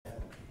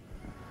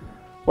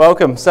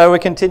Welcome. So we're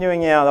continuing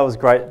that was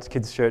great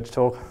kids' church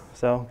talk,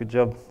 so good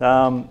job.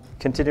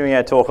 Continuing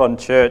our talk on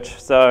church.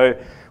 So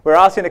we're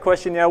asking the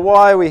question,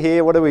 why are we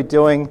here? What are we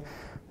doing?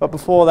 But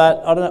before that,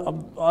 I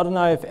don't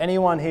know if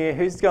anyone here,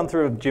 who's gone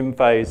through a gym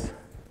phase?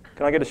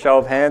 Can I get a show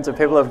of hands of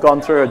people who have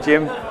gone through a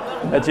gym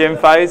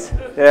phase?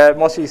 Yeah,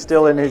 Moshi's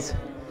still in his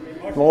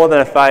more than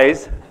a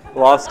phase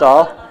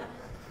lifestyle.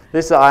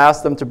 I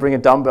asked them to bring a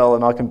dumbbell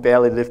and I can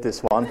barely lift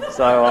this one.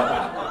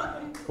 So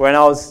when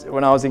I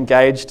was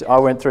engaged, I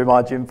went through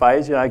my gym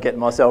phase, getting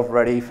myself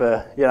ready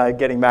for,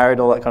 getting married,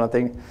 all that kind of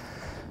thing.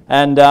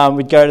 And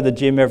we'd go to the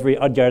gym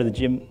I'd go to the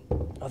gym,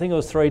 I think it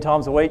was 3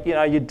 times a week.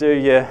 You'd do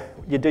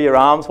your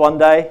arms one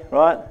day,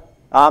 right?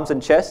 Arms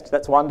and chest,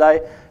 that's one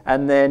day.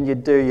 And then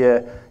you'd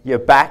do your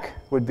back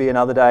would be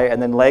another day,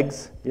 and then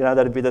legs,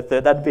 that'd be the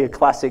third. That'd be a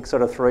classic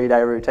sort of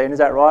 3-day routine. Is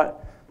that right,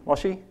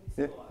 Moshi?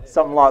 Yeah.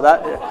 Something like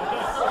that? Yeah.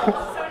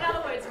 So in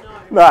other words,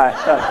 no.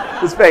 No,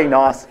 just being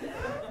nice.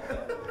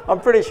 I'm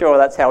pretty sure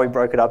that's how we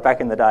broke it up back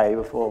in the day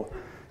before,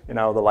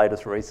 the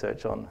latest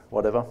research on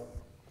whatever.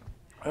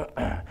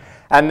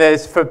 And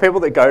for people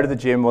that go to the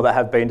gym or that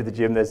have been to the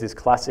gym, there's this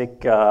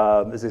classic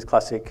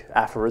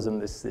aphorism,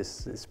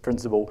 this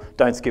principle: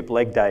 don't skip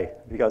leg day.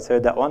 Have you guys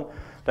heard that one?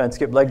 Don't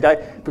skip leg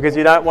day, because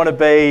you don't want to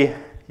be.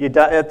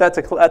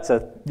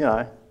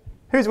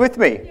 Who's with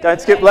me? Don't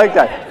skip leg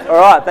day. All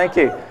right, thank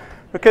you.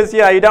 Because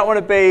you don't want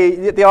to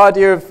be, the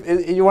idea of,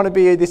 you want to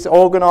be this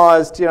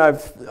organised,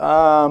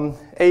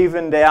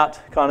 evened out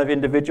kind of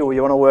individual.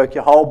 You want to work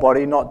your whole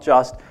body, not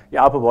just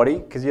your upper body,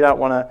 because you don't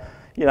want to,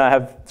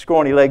 have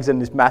scrawny legs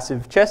and this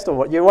massive chest or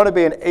what. You want to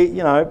be an,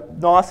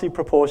 nicely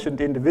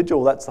proportioned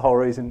individual. That's the whole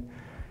reason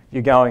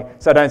you're going.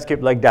 So don't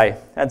skip leg day.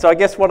 And so I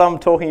guess what I'm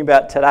talking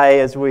about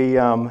today as we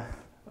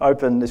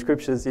open the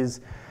scriptures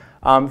is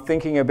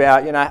thinking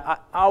about,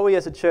 are we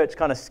as a church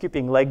kind of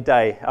skipping leg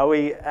day? Are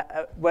we,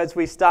 as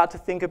we start to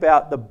think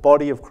about the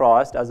body of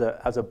Christ as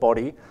a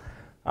body,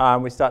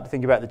 we start to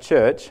think about the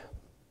church,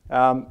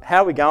 how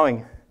are we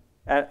going?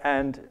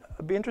 And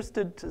I'd be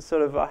interested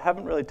to I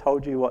haven't really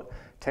told you what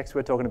text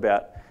we're talking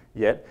about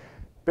yet,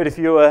 but if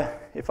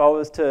I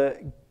was to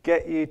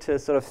get you to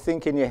sort of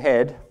think in your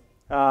head,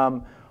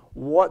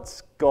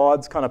 what's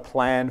God's kind of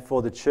plan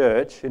for the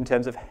church in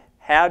terms of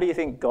how do you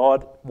think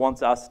God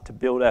wants us to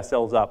build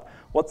ourselves up?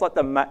 What's like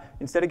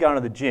instead of going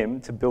to the gym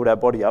to build our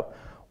body up,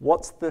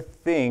 what's the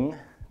thing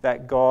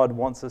that God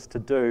wants us to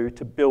do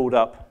to build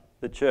up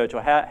the church?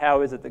 Or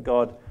how is it that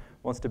God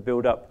wants to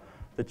build up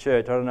the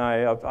church? I don't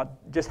know.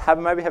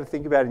 Maybe have a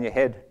think about it in your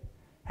head.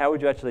 How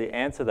would you actually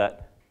answer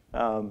that?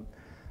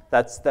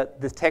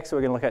 The text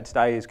we're going to look at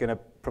today is going to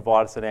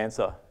provide us an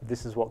answer.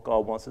 This is what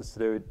God wants us to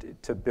do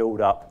to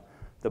build up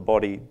the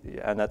body,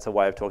 and that's a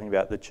way of talking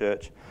about the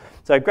church.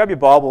 So grab your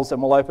Bibles and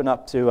we'll open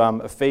up to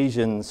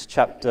Ephesians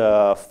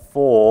chapter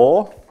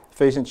 4.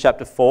 Ephesians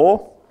chapter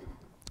 4.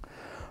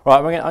 Right,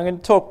 I'm going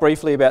to talk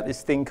briefly about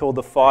this thing called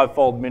the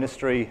fivefold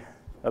ministry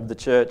of the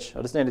church.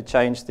 I just need to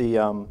change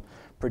the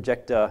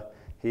projector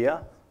here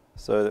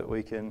so that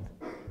we can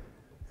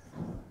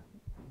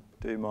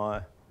do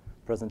my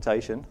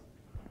presentation.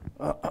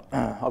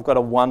 I've got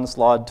a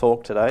 1-slide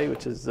talk today,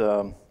 which is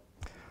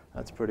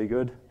that's pretty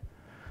good.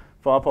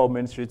 Fivefold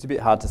ministry, it's a bit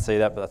hard to see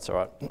that, but that's all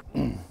right.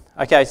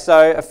 Okay,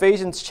 so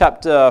Ephesians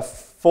chapter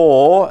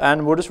 4,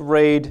 and we'll just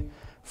read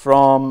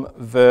from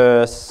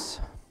verse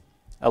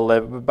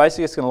 11. We're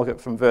basically just going to look at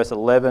from verse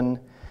 11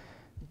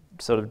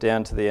 sort of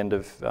down to the end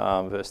of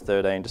verse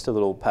 13, just a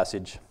little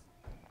passage.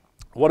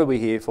 What are we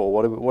here for?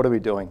 What are we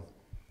doing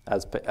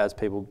as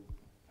people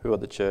who are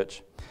the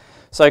church?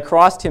 So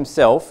Christ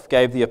himself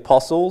gave the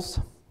apostles,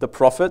 the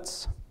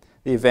prophets,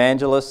 the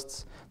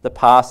evangelists, the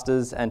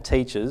pastors and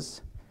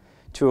teachers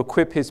to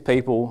equip his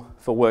people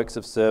for works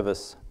of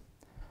service,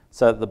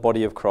 so that the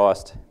body of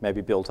Christ may be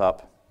built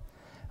up,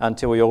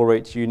 until we all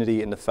reach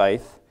unity in the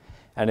faith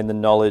and in the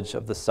knowledge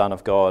of the Son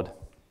of God,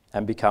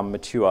 and become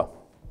mature,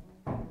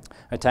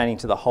 attaining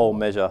to the whole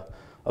measure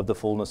of the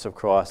fullness of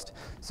Christ.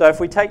 So if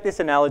we take this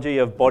analogy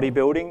of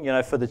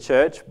bodybuilding, for the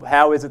church,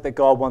 how is it that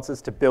God wants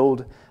us to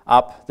build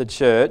up the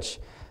church?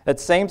 It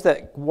seems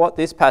that what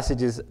this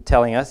passage is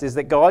telling us is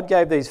that God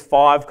gave these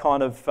 5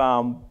 kind of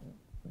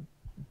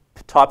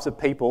types of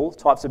people,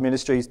 types of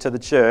ministries to the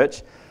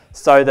church,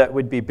 so that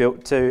we'd be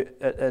built to.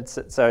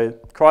 So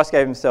Christ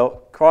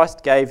himself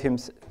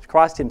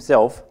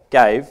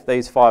gave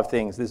these 5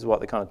 things. This is what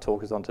the kind of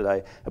talk is on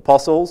today: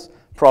 apostles,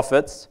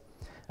 prophets,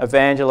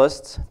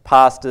 evangelists,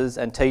 pastors,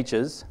 and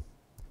teachers.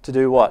 To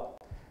do what?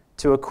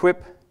 To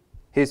equip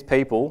his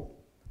people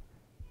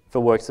for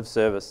works of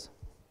service,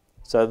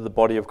 so that the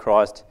body of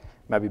Christ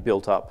may be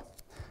built up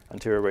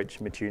until we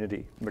reach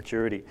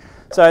maturity.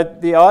 So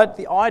the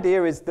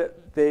idea is that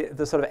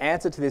the sort of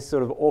answer to this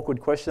sort of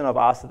awkward question I've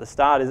asked at the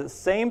start is, it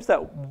seems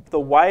that the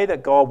way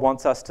that God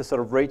wants us to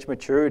sort of reach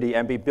maturity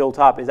and be built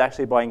up is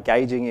actually by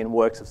engaging in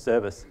works of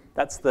service.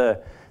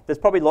 There's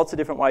probably lots of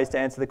different ways to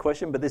answer the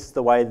question, but this is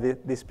the way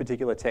this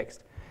particular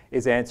text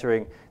is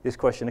answering this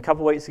question. A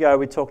couple of weeks ago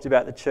we talked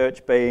about the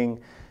church being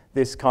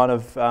this kind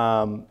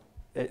of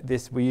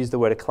we use the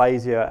word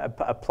ecclesia,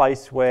 a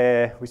place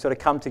where we sort of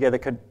come together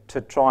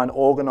to try and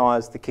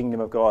organise the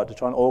kingdom of God, to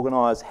try and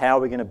organise how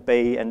we're going to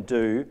be and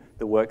do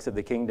the works of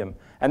the kingdom.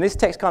 And this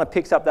text kind of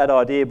picks up that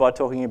idea by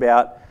talking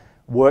about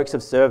works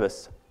of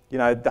service. You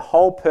know, the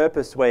whole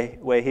purpose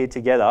we're here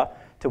together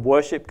to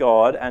worship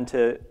God and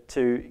to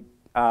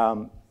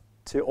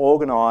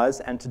organise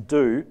and to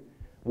do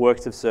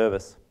works of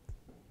service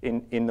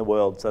in the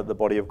world, so the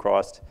body of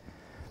Christ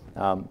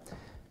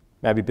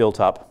may be built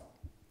up.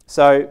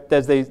 So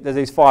there's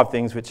these 5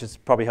 things which is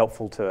probably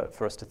helpful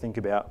for us to think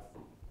about.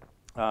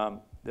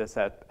 That's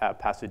our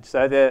passage.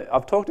 So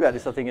I've talked about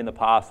this, I think, in the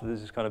past. So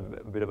this is kind of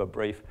a bit of a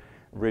brief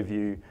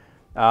review.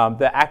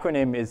 The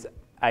acronym is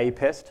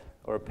APEST,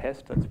 or a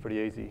PEST. That's pretty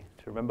easy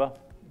to remember.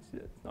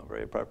 It's not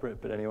very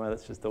appropriate, but anyway,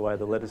 that's just the way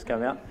the letters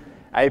come out.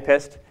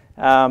 APEST.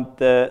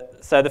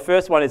 So the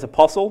first one is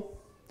apostle,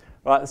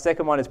 right? The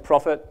second one is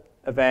prophet,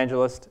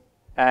 evangelist,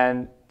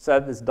 and so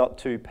there's not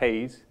 2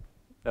 P's.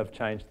 I've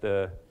changed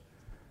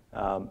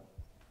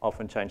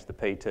often changed the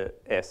P to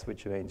S,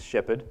 which means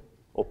shepherd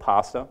or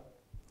pastor,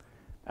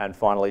 and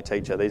finally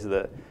teacher. These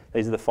are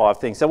the 5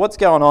 things. So what's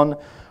going on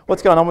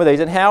with these,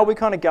 and how are we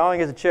kind of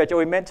going as a church? Are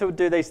we meant to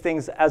do these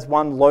things as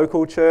one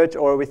local church,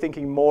 or are we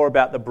thinking more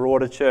about the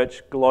broader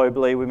church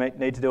globally? We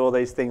need to do all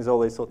these things, all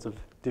these sorts of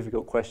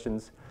difficult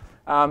questions.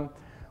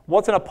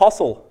 What's an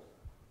apostle?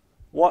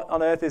 What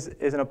on earth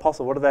is an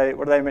apostle? What are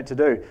they meant to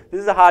do?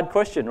 This is a hard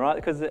question, right?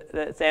 Because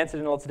it's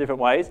answered in lots of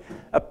different ways.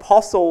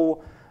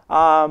 Apostle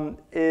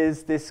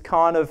is this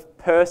kind of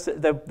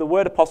person. The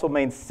word apostle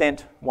means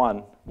sent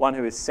one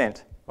who is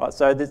sent, right?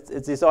 So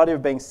it's this idea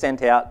of being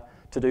sent out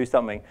to do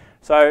something.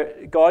 So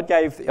God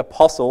gave the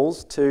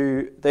apostles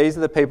these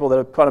are the people that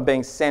are kind of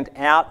being sent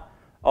out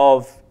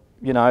of,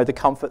 the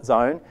comfort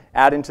zone,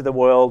 out into the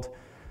world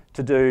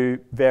to do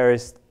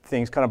various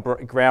things, kind of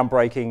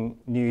groundbreaking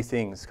new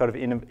things, kind of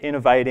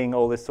innovating,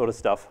 all this sort of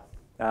stuff.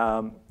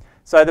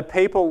 So the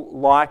people,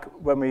 like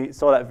when we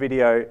saw that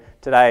video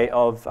today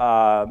of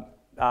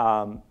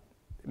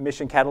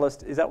Mission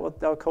Catalyst, is that what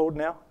they're called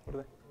now? What are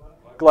they?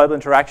 Global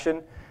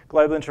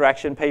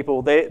Interaction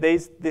people.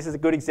 This is a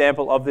good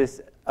example of this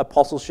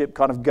apostleship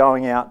kind of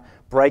going out,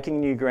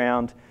 breaking new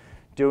ground,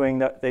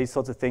 doing these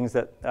sorts of things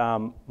that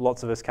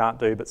lots of us can't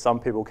do, but some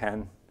people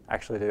can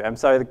actually do. And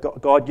so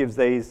God gives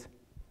these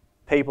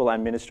people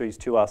and ministries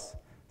to us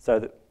so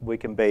that we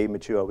can be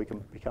mature, we can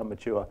become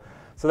mature.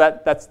 So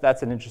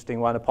that's an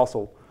interesting one,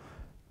 apostle.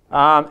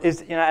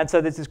 And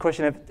so there's this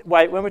question of,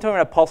 wait, when we're talking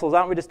about apostles,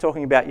 aren't we just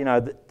talking about,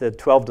 the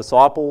 12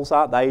 disciples?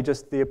 Aren't they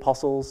just the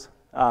apostles?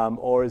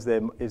 Or is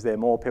there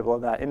more people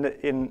like that?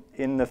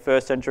 In the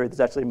first century, there's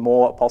actually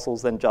more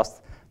apostles than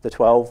just the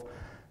 12.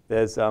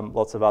 There's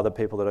lots of other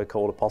people that are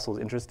called apostles.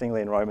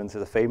 Interestingly, in Romans,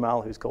 there's a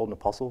female who's called an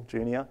apostle,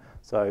 Junia.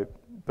 So,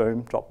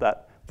 boom, drop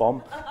that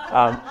bomb.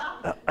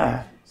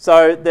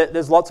 So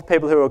there's lots of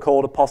people who are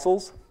called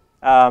apostles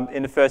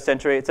in the first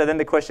century. So then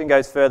the question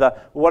goes further,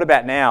 well, what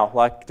about now?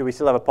 Like, do we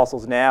still have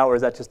apostles now, or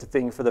is that just a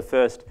thing for the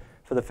first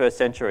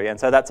century? And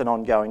so that's an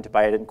ongoing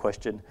debate and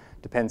question.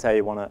 Depends how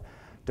you want to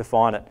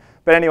define it.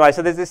 But anyway,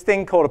 so there's this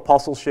thing called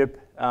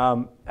apostleship,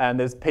 and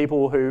there's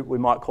people who we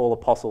might call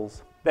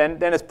apostles. Then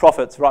there's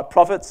prophets, right?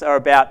 Prophets are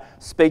about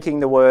speaking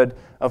the word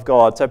of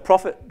God. So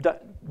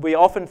we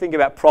often think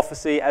about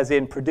prophecy as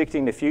in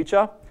predicting the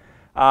future.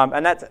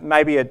 And that's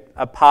maybe a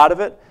part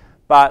of it,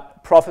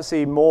 but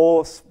prophecy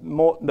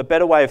the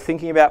better way of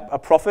thinking about a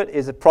prophet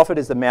is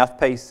the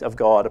mouthpiece of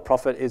God. A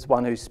prophet is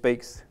one who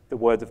speaks the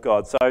words of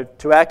God. So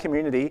to our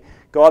community,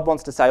 God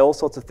wants to say all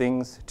sorts of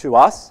things to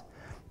us,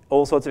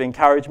 all sorts of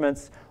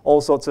encouragements,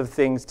 all sorts of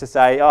things to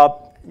say,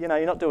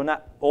 you're not doing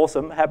that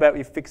awesome. How about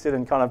we fix it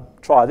and kind of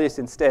try this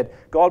instead?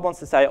 God wants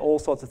to say all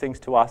sorts of things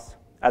to us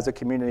as a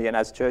community and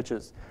as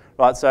churches,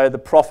 right? So the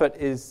prophet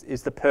is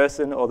the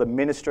person or the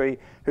ministry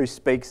who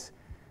speaks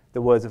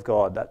the words of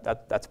God.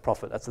 That's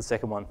prophet. That's the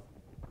second one.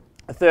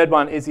 The third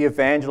one is the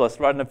evangelist,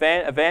 right? And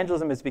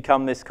evangelism has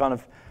become this kind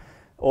of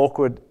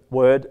awkward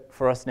word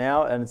for us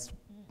now, and it's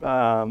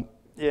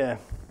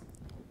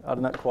I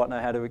don't quite know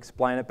how to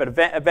explain it, but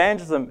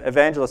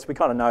evangelist, we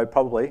kind of know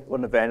probably what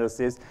an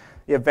evangelist is.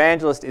 The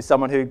evangelist is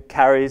someone who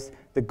carries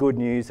the good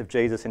news of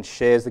Jesus and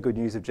shares the good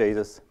news of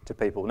Jesus to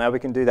people. Now we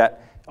can do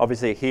that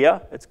obviously here.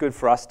 It's good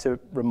for us to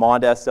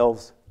remind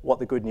ourselves what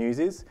the good news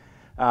is.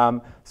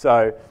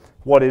 So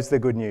what is the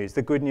good news?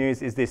 The good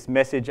news is this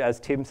message, as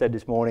Tim said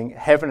this morning,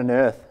 heaven and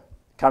earth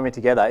coming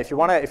together. If you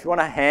want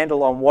a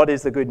handle on what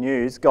is the good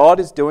news, God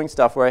is doing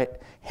stuff where,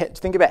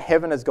 think about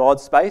heaven as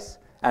God's space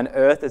and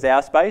earth as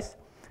our space.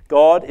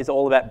 God is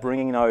all about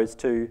bringing those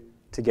two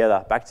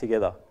together, back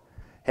together.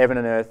 Heaven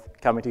and earth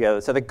coming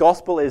together. So the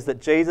gospel is that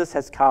Jesus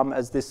has come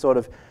as this sort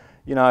of,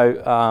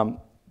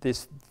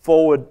 this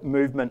forward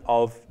movement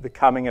of the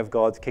coming of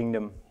God's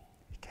kingdom.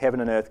 Heaven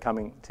and earth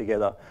coming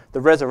together. The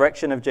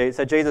resurrection of Jesus.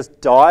 So Jesus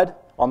died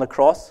on the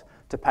cross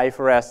to pay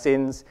for our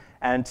sins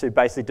and to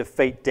basically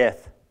defeat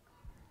death.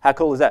 How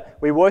cool is that?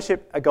 We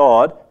worship a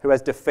God who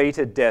has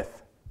defeated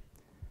death.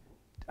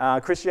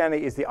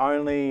 Christianity is the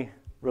only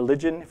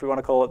religion, if we want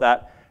to call it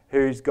that,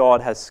 whose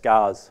God has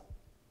scars.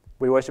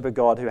 We worship a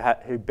God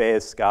who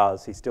bears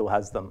scars. He still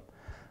has them.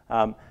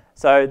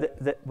 So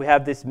we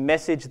have this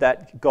message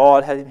that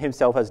God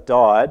himself has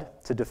died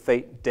to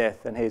defeat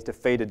death, and he has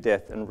defeated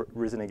death and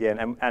risen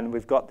again. And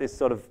we've got this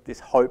sort of this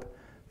hope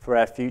for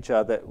our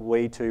future that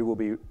we too will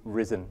be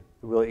risen.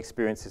 We will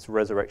experience this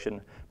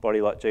resurrection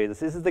body like Jesus.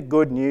 This is the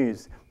good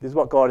news. This is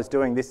what God is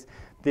doing. This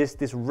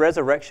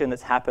resurrection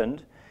that's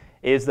happened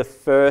is the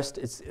first.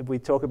 We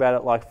talk about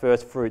it like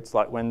first fruits,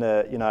 like when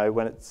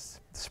it's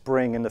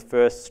spring and the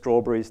first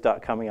strawberries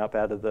start coming up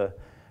out of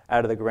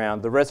the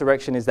ground. The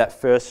resurrection is that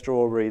first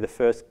strawberry, the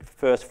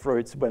first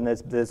fruits, when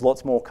there's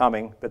lots more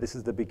coming, but this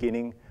is the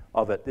beginning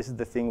of it. This is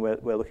the thing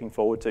we're looking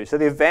forward to. So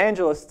the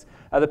evangelists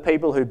are the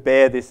people who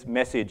bear this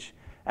message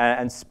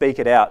and speak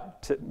it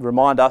out to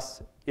remind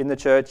us in the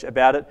church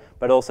about it,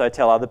 but also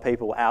tell other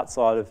people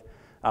outside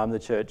of the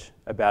church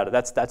about it.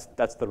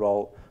 That's the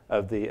role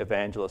of the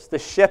evangelist. The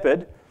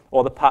shepherd,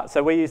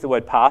 so we use the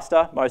word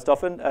pastor most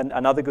often, and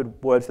another good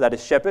word for that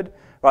is shepherd.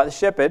 Right, the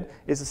shepherd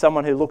is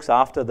someone who looks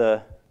after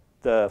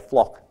the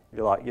flock, if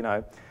you like,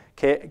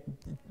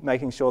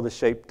 making sure the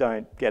sheep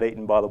don't get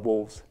eaten by the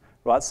wolves.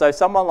 Right, so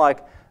someone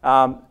like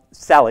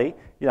Sally,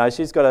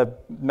 she's got a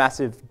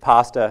massive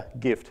pastor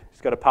gift.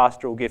 She's got a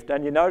pastoral gift,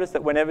 and you notice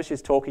that whenever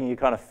she's talking, you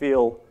kind of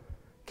feel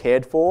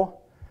cared for.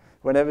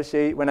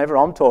 Whenever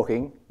I'm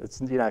talking,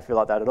 you don't feel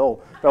like that at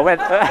all.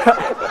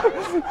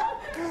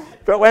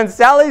 But when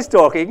Sally's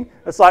talking,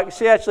 it's like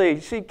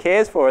she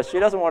cares for us. She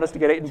doesn't want us to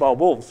get eaten by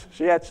wolves.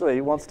 She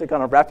actually wants to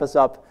kind of wrap us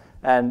up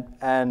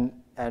and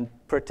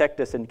protect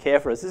us and care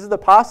for us. This is the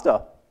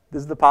pastor.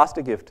 This is the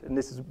pastor gift,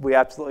 and we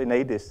absolutely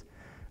need this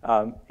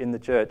in the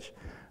church.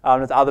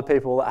 There's other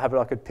people that have it.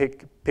 I could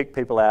pick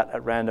people out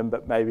at random,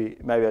 but maybe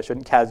I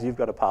shouldn't. Kaz, you've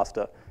got a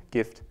pastor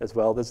gift as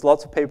well. There's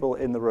lots of people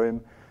in the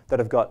room that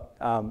have got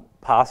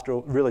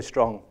really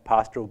strong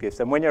pastoral gifts,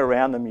 and when you're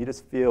around them, you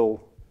just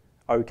feel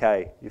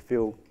okay. You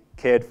feel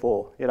cared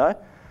for.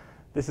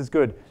 This is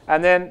good.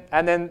 And then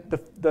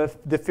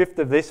the fifth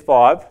of this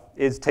five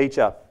is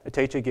a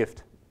teacher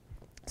gift.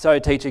 So a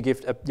teacher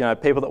gift,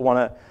 people that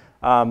want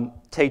to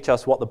teach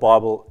us what the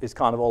Bible is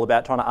kind of all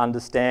about, trying to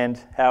understand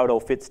how it all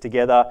fits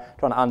together,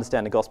 trying to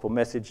understand the gospel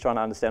message, trying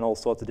to understand all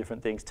sorts of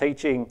different things.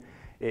 Teaching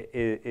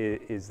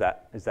is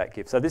that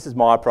gift. So this is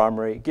my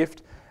primary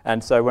gift.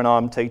 And so when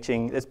I'm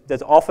teaching,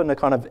 there's often a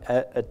kind of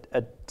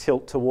a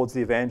tilt towards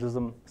the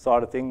evangelism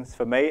side of things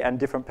for me, and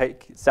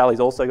Sally's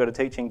also got a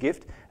teaching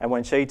gift, and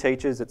when she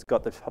teaches, it's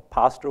got the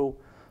pastoral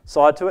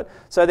side to it.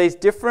 So these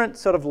different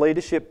sort of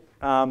leadership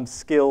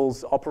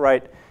skills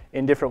operate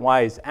in different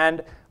ways.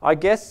 And I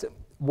guess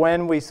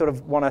when we sort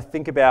of want to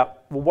think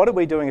about, well, what are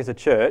we doing as a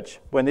church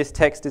when this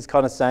text is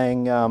kind of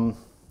saying,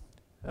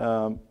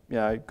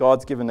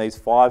 God's given these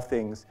 5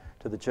 things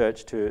to the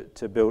church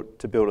to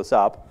build us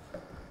up,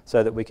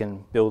 so that we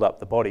can build up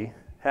the body.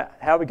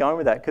 How are we going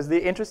with that? Because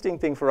the interesting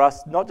thing for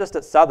us, not just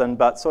at Southern,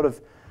 but sort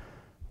of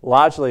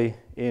largely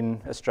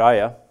in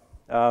Australia,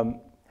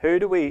 who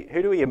do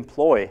we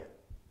employ?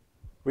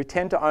 We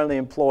tend to only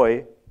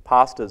employ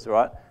pastors,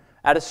 right?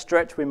 At a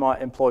stretch, we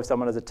might employ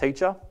someone as a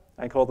teacher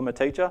and call them a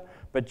teacher,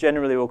 but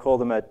generally we'll call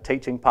them a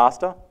teaching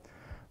pastor,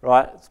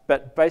 right?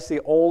 But basically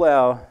all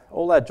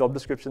our job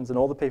descriptions and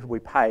all the people we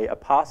pay are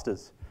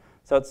pastors.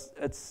 So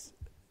it's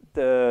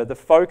the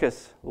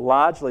focus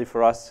largely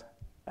for us,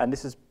 and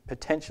this is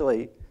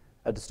potentially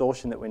a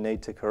distortion that we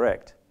need to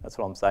correct, that's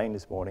what I'm saying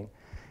this morning,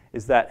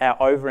 is that our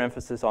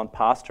overemphasis on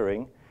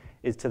pastoring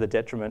is to the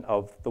detriment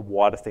of the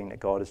wider thing that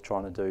God is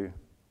trying to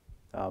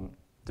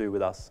do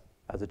with us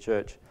as a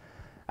church.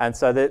 And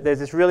so there's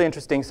this really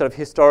interesting sort of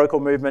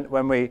historical movement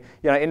when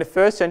in the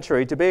first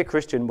century, to be a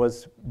Christian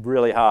was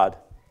really hard.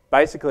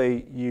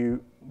 Basically,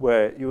 you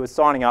were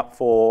signing up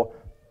for,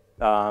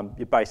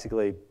 you're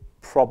basically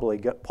possibly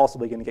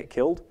going to get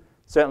killed,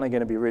 certainly going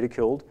to be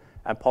ridiculed,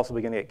 and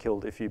possibly going to get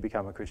killed if you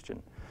become a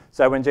Christian.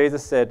 So when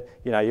Jesus said,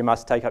 you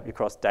must take up your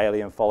cross daily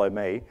and follow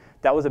me,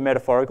 that was a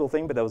metaphorical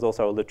thing, but there was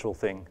also a literal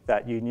thing,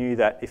 that you knew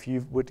that if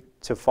you were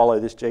to follow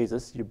this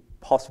Jesus, you'd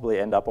possibly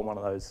end up on one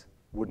of those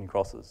wooden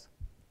crosses.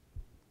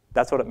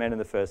 That's what it meant in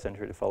the first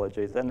century to follow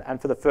Jesus.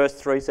 And for the first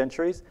 3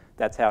 centuries,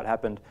 that's how it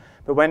happened.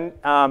 But when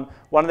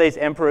one of these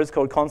emperors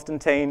called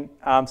Constantine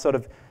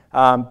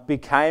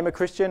became a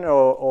Christian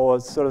or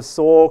sort of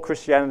saw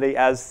Christianity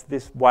as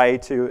this way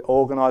to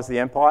organise the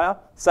empire,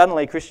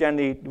 suddenly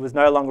Christianity was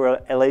no longer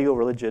an illegal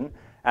religion,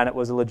 and it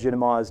was a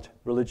legitimised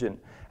religion.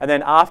 And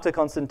then after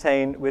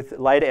Constantine, with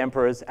later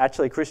emperors,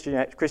 actually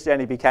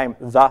Christianity became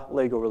the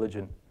legal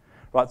religion.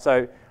 Right?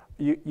 So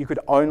you could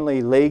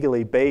only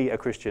legally be a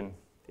Christian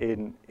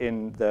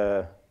in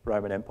the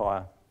Roman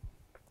Empire.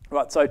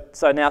 Right,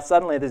 so now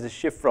suddenly there's a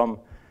shift from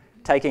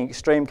taking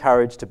extreme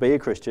courage to be a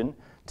Christian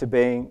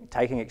to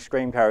taking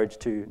extreme courage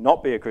to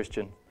not be a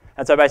Christian.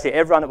 And so basically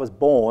everyone that was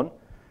born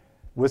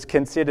was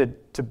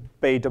considered to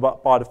be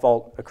by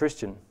default a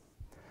Christian.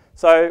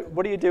 So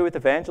what do you do with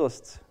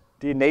evangelists?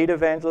 Do you need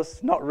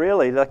evangelists? Not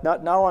really. Like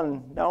no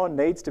one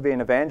needs to be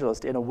an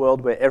evangelist in a world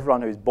where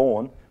everyone who's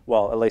born,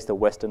 well, at least the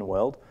Western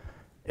world,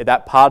 in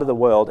that part of the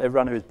world,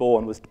 everyone who's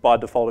born was by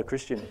default a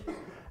Christian.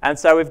 And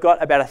so we've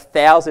got about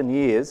 1,000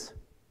 years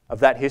of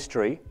that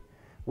history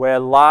where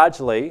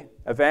largely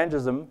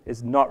evangelism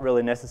is not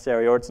really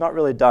necessary, or it's not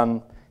really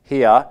done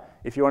here.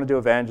 If you want to do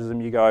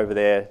evangelism, you go over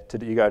there,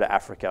 you go to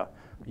Africa,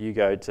 you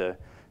go to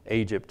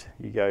Egypt,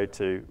 you go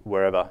to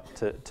wherever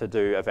to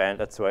do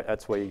that's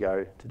where you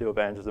go to do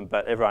evangelism.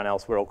 But everyone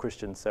else, we're all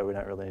Christians, so we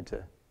don't really need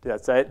to do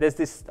that. So there's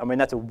this,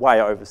 that's a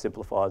way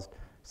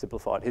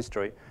simplified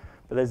history.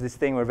 But there's this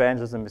thing where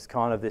evangelism is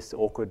kind of this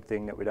awkward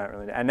thing that we don't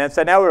really know. And then,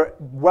 so now we're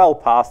well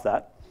past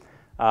that.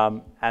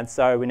 And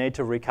so we need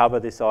to recover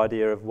this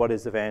idea of what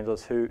is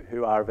evangelists,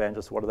 who are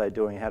evangelists, what are they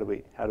doing, how do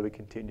we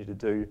continue to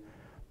do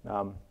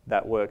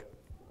that work.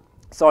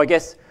 So I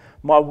guess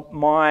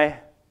my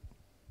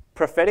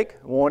prophetic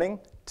warning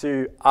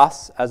to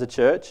us as a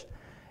church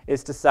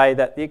is to say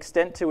that the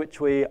extent to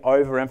which we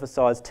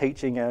overemphasize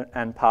teaching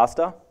and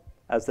pastor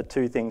as the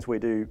two things we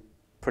do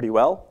pretty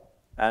well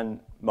and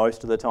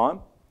most of the time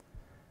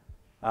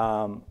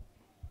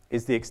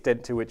is the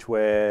extent to which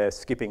we're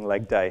skipping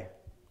leg day.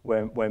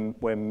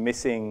 We're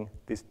missing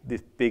this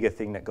bigger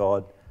thing that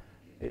God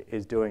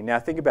is doing. Now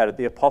think about it,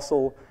 the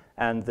apostle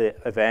and the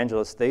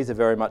evangelist, these are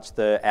very much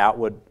the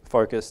outward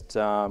focused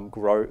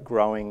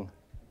growing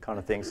kind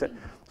of things.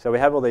 So we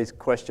have all these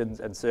questions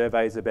and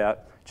surveys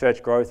about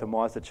church growth and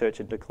why is the church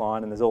in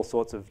decline, and there's all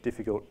sorts of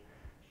difficult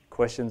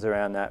questions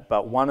around that.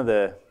 But one of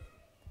the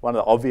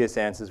obvious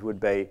answers would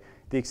be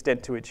the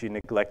extent to which you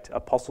neglect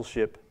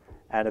apostleship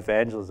and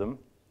evangelism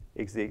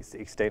is the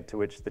extent to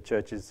which the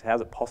church is,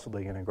 how's it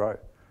possibly going to grow?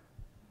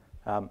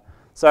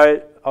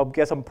 So I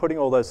guess I'm putting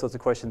all those sorts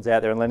of questions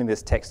out there and letting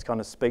this text kind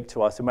of speak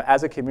to us. And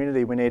as a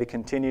community, we need to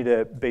continue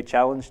to be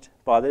challenged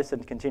by this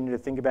and continue to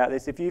think about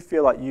this. If you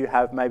feel like you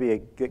have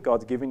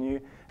God's given you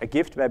a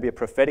gift, maybe a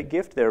prophetic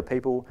gift, there are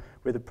people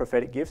with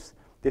prophetic gifts,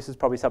 this is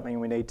probably something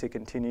we need to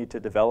continue to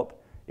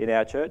develop in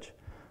our church.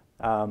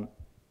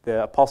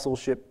 The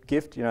apostleship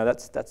gift,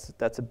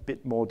 that's a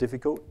bit more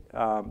difficult,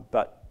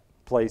 but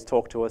please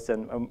talk to us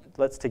and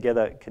let's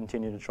together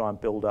continue to try and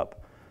build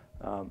up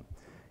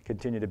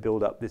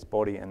this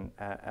body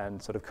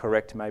and sort of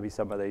correct maybe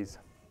some of these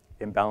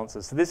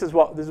imbalances. So this is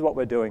what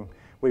we're doing.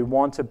 We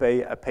want to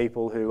be a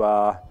people who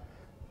are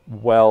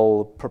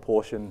well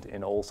proportioned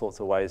in all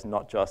sorts of ways,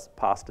 not just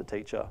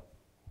pastor-teacher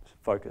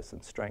focus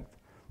and strength.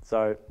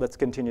 So let's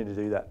continue to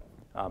do that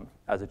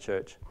as a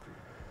church.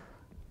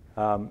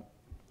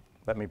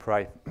 Let me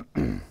pray.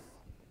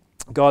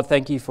 God,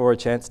 thank you for a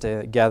chance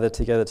to gather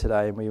together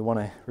today, and we want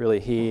to really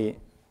hear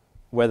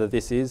whether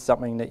this is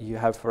something that you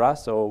have for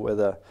us or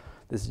whether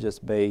this is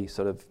just me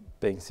sort of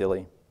being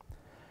silly.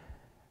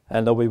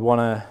 And Lord, we want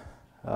to